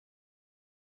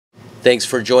Thanks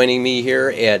for joining me here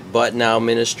at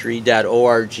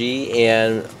butnowministry.org,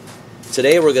 and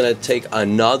today we're going to take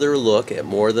another look at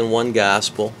more than one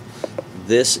gospel.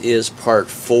 This is part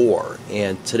 4,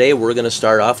 and today we're going to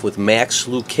start off with Max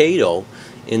Lucado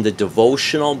in the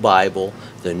Devotional Bible,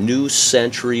 the New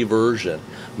Century Version.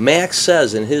 Max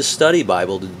says in his study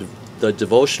Bible, the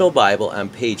Devotional Bible, on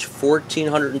page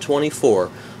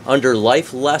 1424, under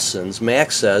Life Lessons,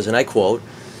 Max says, and I quote,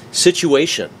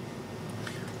 "Situation.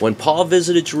 When Paul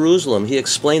visited Jerusalem, he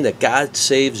explained that God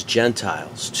saves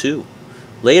Gentiles too.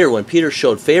 Later, when Peter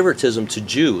showed favoritism to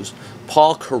Jews,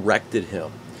 Paul corrected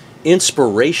him.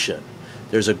 Inspiration.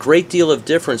 There's a great deal of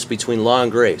difference between law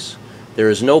and grace. There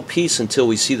is no peace until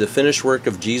we see the finished work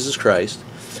of Jesus Christ,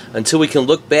 until we can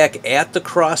look back at the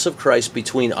cross of Christ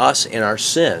between us and our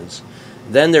sins.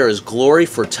 Then there is glory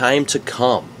for time to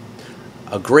come.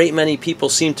 A great many people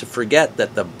seem to forget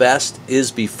that the best is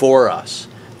before us.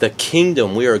 The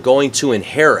kingdom we are going to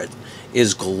inherit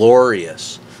is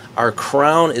glorious. Our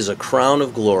crown is a crown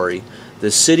of glory.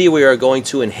 The city we are going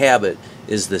to inhabit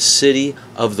is the city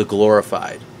of the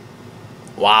glorified."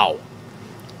 Wow.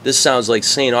 This sounds like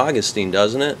St. Augustine,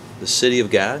 doesn't it? The city of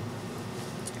God.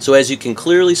 So as you can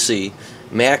clearly see,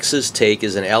 Max's take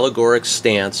is an allegoric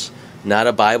stance, not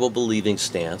a Bible-believing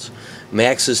stance.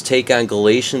 Max's take on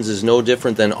Galatians is no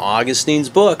different than Augustine's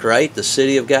book, right? The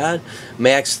City of God.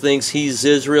 Max thinks he's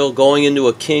Israel going into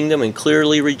a kingdom and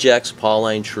clearly rejects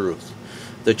Pauline truth.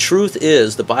 The truth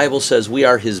is, the Bible says we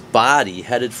are his body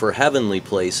headed for heavenly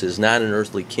places, not an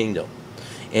earthly kingdom.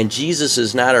 And Jesus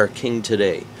is not our king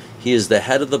today. He is the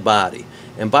head of the body.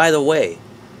 And by the way,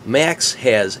 Max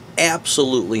has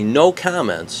absolutely no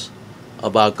comments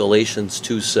about Galatians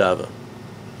 2:7.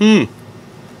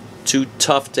 Too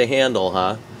tough to handle,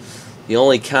 huh? The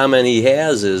only comment he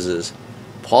has is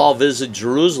Paul visited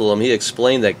Jerusalem. He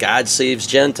explained that God saves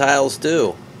Gentiles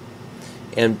too.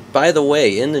 And by the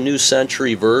way, in the New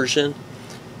Century Version,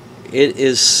 it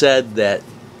is said that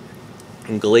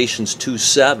in Galatians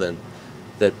 2:7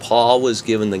 that Paul was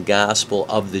given the gospel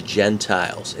of the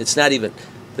Gentiles. It's not even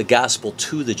the gospel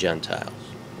to the Gentiles,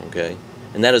 okay?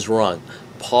 And that is wrong.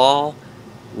 Paul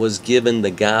was given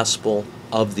the gospel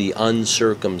of the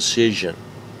uncircumcision.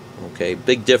 Okay,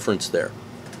 big difference there.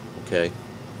 Okay.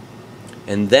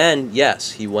 And then,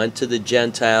 yes, he went to the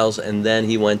Gentiles and then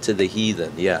he went to the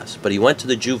heathen, yes. But he went to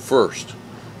the Jew first.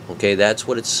 Okay, that's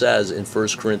what it says in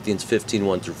 1 Corinthians 15,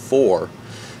 1 through 4.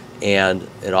 And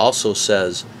it also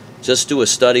says, just do a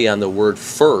study on the word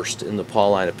first in the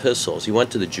Pauline epistles. He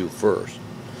went to the Jew first.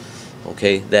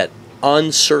 Okay, that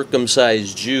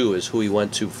uncircumcised Jew is who he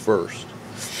went to first.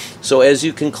 So as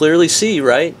you can clearly see,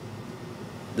 right,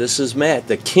 this is Matt.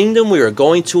 The kingdom we are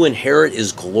going to inherit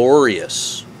is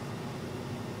glorious.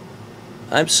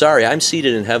 I'm sorry, I'm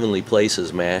seated in heavenly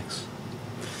places, Max.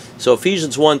 So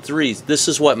Ephesians 1:3, this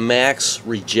is what Max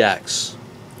rejects.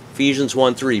 Ephesians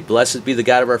 1:3, "Blessed be the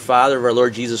God of our Father, of our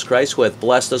Lord Jesus Christ, who hath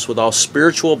blessed us with all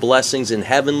spiritual blessings in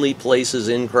heavenly places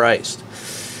in Christ."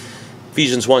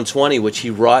 Ephesians 1:20, "which he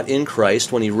wrought in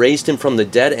Christ when he raised him from the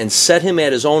dead and set him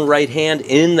at his own right hand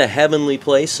in the heavenly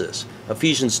places."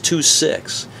 Ephesians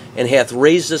 2:6, "and hath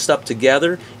raised us up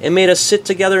together and made us sit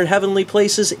together in heavenly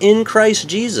places in Christ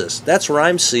Jesus." That's where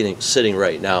I'm sitting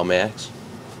right now, Max.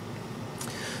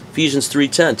 Ephesians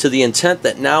 3:10, "to the intent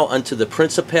that now unto the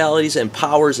principalities and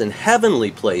powers in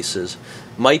heavenly places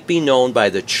might be known by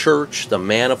the church the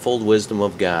manifold wisdom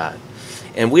of God.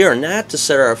 And we are not to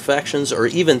set our affections or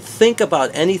even think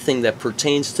about anything that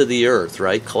pertains to the earth,"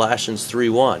 right? Colossians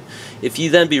 3:1. "If ye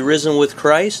then be risen with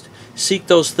Christ, seek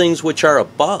those things which are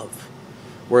above,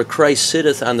 where Christ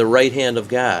sitteth on the right hand of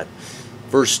God."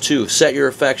 Verse 2, "Set your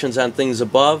affections on things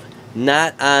above,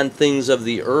 not on things of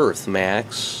the earth,"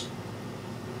 Max.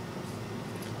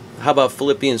 How about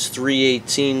Philippians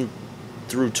 3:18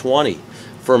 through 20?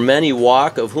 "For many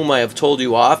walk, of whom I have told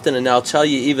you often, and now tell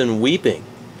you even weeping,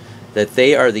 that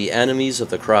they are the enemies of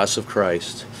the cross of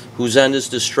Christ, whose end is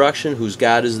destruction, whose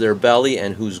God is their belly,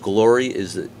 and whose glory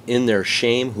is in their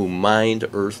shame, who mind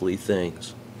earthly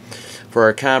things. For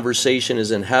our conversation is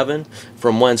in heaven,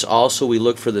 from whence also we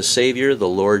look for the Savior, the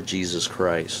Lord Jesus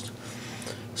Christ."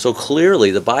 So clearly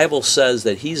the Bible says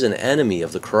that he's an enemy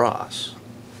of the cross.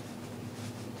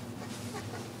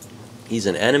 He's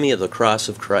an enemy of the cross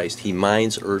of Christ. He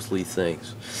minds earthly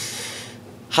things.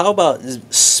 How about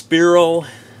Spiro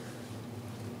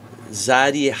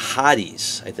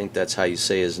Zodhiates? I think that's how you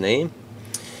say his name.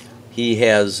 He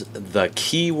has the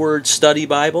Keyword Study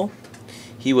Bible.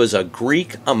 He was a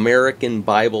Greek-American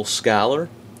Bible scholar.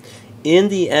 In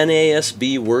the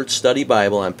NASB Word Study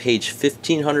Bible on page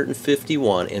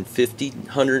 1551 and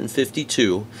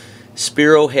 1552,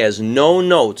 Spiro has no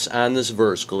notes on this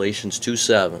verse, Galatians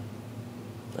 2:7.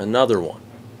 Another one.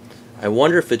 I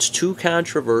wonder if it's too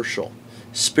controversial.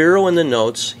 Spiro in the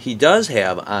notes, he does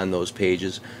have on those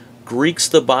pages, Greeks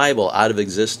the Bible out of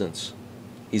existence.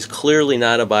 He's clearly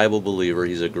not a Bible believer,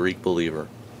 he's a Greek believer.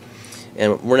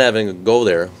 And we're not even going to go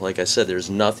there. Like I said, there's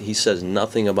nothing, he says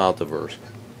nothing about the verse.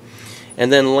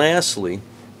 And then lastly,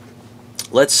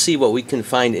 let's see what we can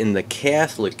find in the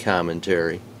Catholic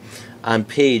commentary on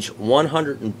page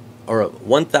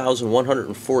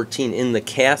 1114 in the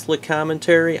Catholic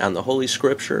commentary on the Holy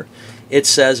Scripture. It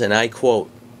says, and I quote,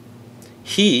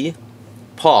 "He,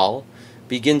 Paul,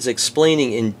 begins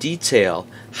explaining in detail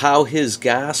how his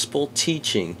gospel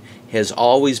teaching has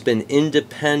always been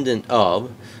independent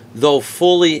of, though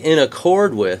fully in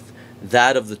accord with,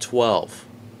 that of the 12.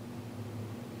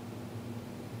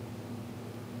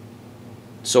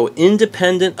 So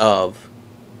independent of,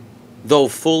 though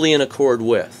fully in accord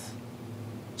with.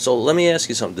 So let me ask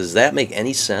you something. Does that make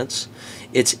any sense?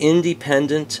 It's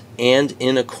independent and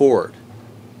in accord.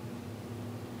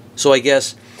 So I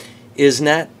guess, is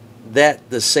not that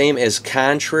the same as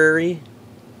contrary,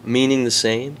 meaning the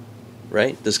same?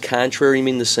 Right? Does contrary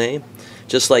mean the same?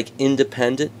 Just like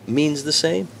independent means the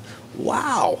same?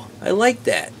 Wow, I like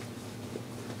that.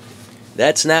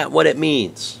 That's not what it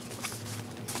means.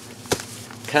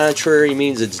 Contrary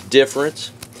means it's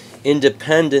different.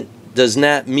 Independent does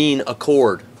not mean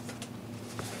accord.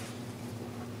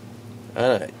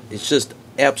 It's just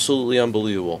absolutely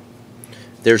unbelievable.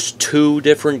 There's two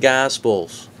different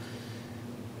gospels.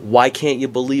 Why can't you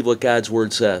believe what God's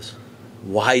word says?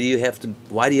 Why do you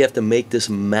have to make this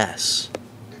mess?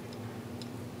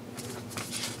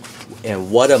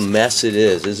 And what a mess it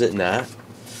is it not?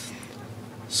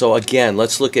 So again,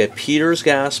 let's look at Peter's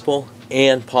gospel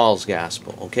and Paul's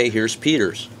gospel. Okay, here's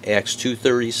Peter's, Acts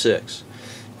 2:36.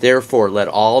 Therefore, let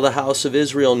all the house of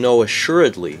Israel know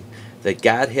assuredly that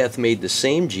God hath made the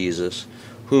same Jesus,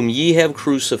 whom ye have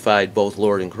crucified, both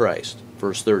Lord and Christ.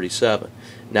 Verse 37.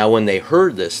 Now when they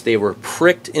heard this, they were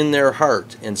pricked in their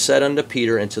heart, and said unto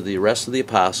Peter and to the rest of the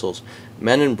apostles,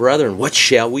 Men and brethren, what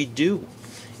shall we do?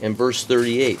 In verse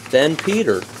 38, Then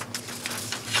Peter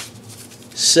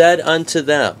said unto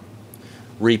them,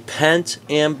 Repent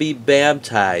and be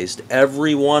baptized,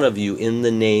 every one of you, in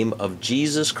the name of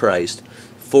Jesus Christ,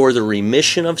 for the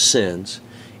remission of sins,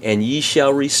 and ye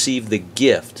shall receive the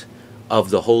gift of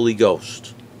the Holy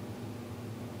Ghost.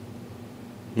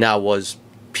 Now was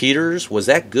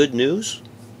that good news?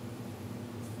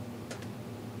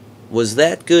 Was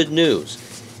that good news?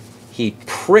 He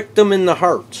pricked them in the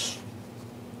hearts.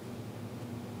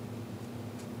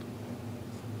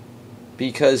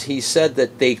 Because he said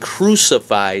that they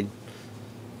crucified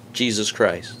Jesus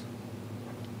Christ.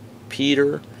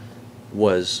 Peter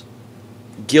was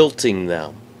guilting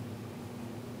them.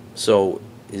 So,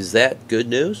 is that good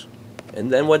news?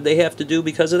 And then what they have to do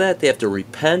because of that? They have to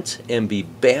repent and be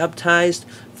baptized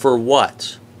for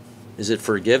what? Is it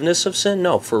forgiveness of sin?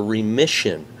 No, for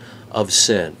remission of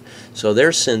sin. So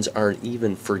their sins aren't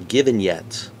even forgiven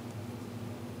yet.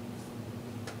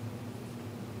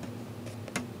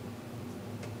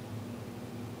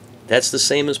 That's the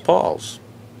same as Paul's.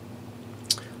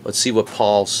 Let's see what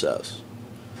Paul says.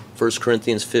 1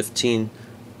 Corinthians 15,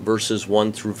 verses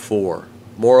 1 through 4.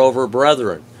 Moreover,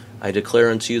 brethren, I declare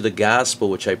unto you the gospel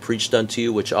which I preached unto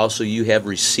you, which also you have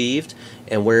received,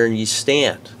 and wherein ye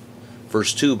stand.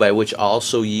 Verse 2, by which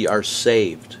also ye are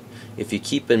saved, if ye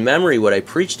keep in memory what I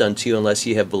preached unto you, unless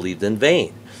ye have believed in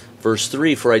vain. Verse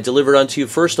 3, for I delivered unto you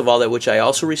first of all that which I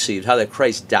also received, how that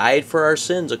Christ died for our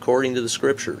sins according to the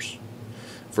Scriptures.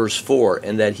 Verse 4,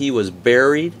 and that he was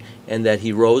buried, and that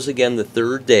he rose again the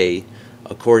third day,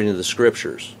 according to the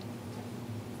Scriptures.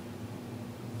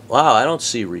 Wow, I don't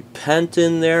see repent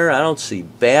in there. I don't see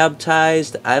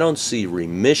baptized. I don't see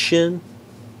remission.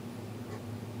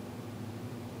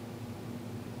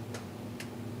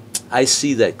 I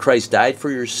see that Christ died for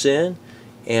your sin,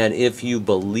 and if you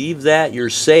believe that, you're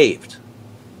saved.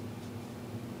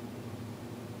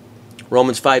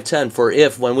 Romans 5:10, for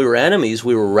if, when we were enemies,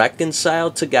 we were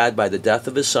reconciled to God by the death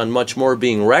of his Son, much more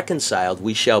being reconciled,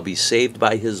 we shall be saved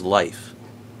by his life.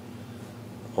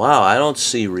 Wow, I don't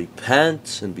see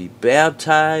repent and be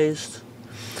baptized.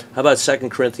 How about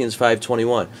 2 Corinthians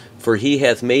 5:21? For he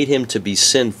hath made him to be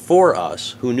sin for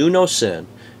us, who knew no sin,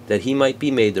 that he might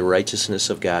be made the righteousness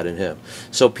of God in him.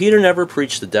 So Peter never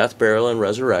preached the death, burial, and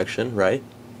resurrection, right?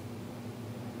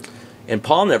 And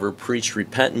Paul never preached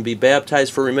repent and be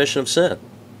baptized for remission of sin.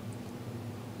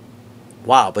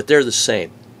 Wow, but they're the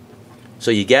same. So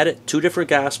you get it? Two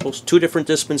different gospels, two different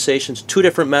dispensations, two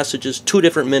different messages, two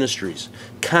different ministries,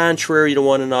 contrary to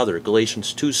one another,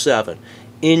 Galatians 2:7,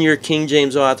 in your King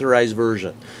James Authorized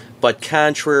Version. But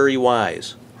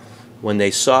contrary-wise, when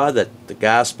they saw that the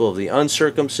gospel of the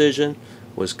uncircumcision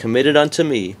was committed unto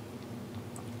me,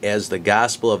 as the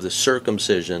gospel of the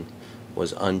circumcision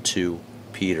was unto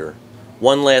Peter.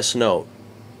 One last note.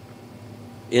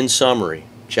 In summary,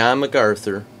 John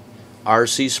MacArthur,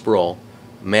 R.C. Sproul,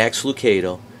 Max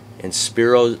Lucado, and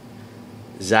Spiro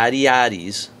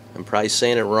Zadiades, I'm probably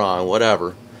saying it wrong,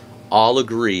 whatever, all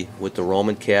agree with the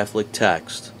Roman Catholic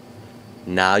text.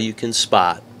 Now you can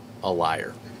spot a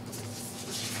liar.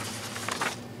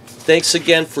 Thanks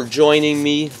again for joining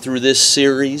me through this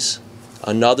series,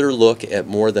 another look at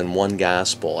more than one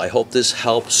gospel. I hope this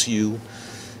helps you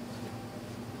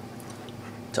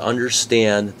to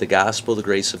understand the gospel of the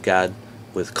grace of God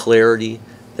with clarity,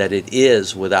 that it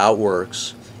is without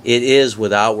works. It is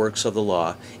without works of the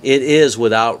law. It is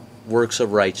without works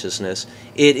of righteousness.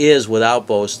 It is without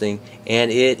boasting,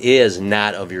 and it is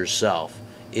not of yourself.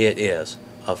 It is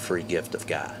a free gift of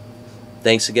God.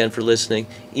 Thanks again for listening.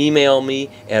 Email me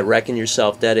at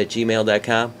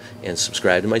reckonyourselfdead@gmail.com and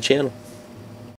subscribe to my channel.